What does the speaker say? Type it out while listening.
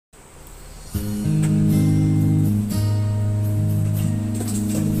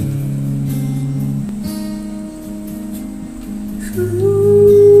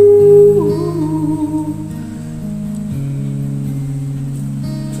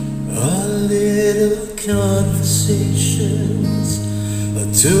Our little conversations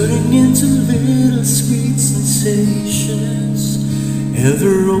are turning into little sweet sensations, and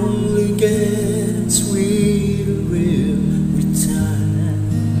they're only getting sweeter every time.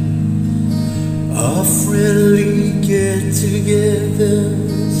 Our friendly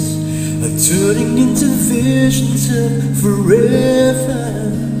get-togethers are turning into visions of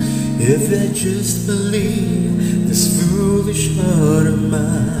forever, if I just believe this foolish heart of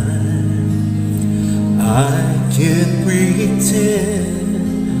mine. I can't pretend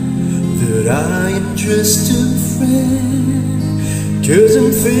that I am just a friend, 'cause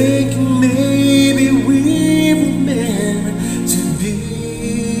I'm thinking maybe we were meant to be.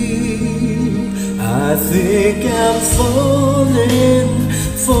 I think I'm falling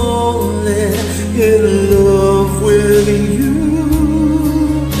in love with you,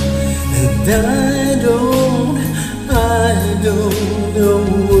 and I don't know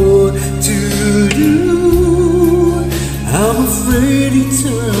what to do. I'm afraid to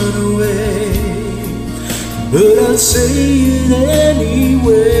turn away, but I'll say it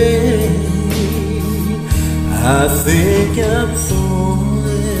anyway. I think I'm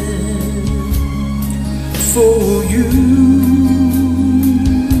falling for you.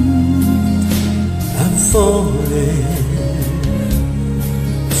 I'm falling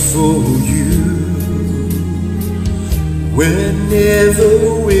for you. Whenever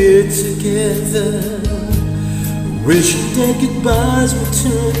we're together, wishing that goodbyes will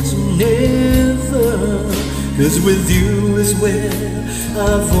turn to never, 'cause with you is where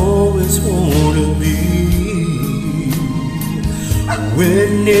I've always wanted to be.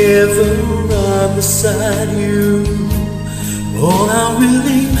 Whenever I'm beside you, all I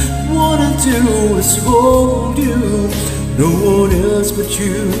really wanna do is hold you. No one else but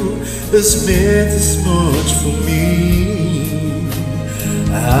you has meant this much for me.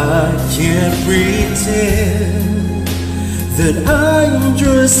 I can't pretend that I'm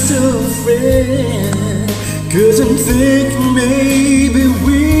just a friend, 'cause I'm thinking maybe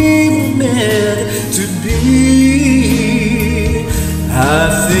we were meant to be. I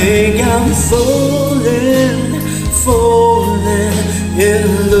think I'm falling in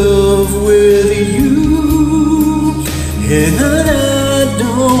love with you, and I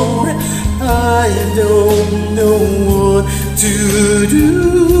don't know what to do.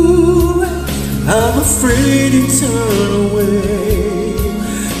 I'm afraid to turn away,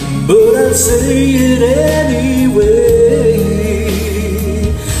 but I'll say it anyway.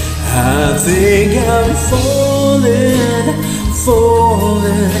 I think I'm falling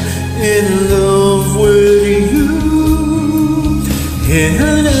in love with you, and I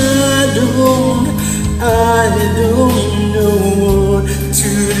don't know what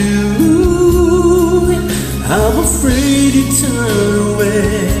to do. I'm afraid to turn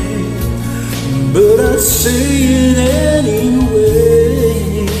away, but I'll say it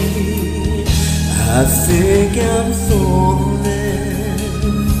anyway. I think I'm falling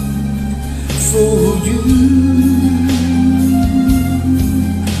for you.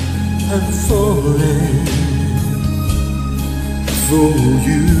 I'm falling for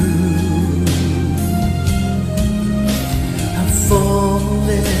you. I'm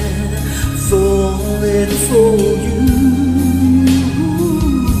falling for you.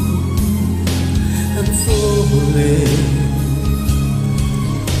 I'm falling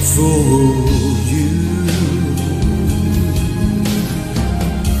for you.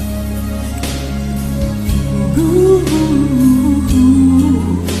 Ooh,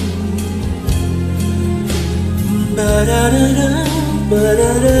 ba da da da.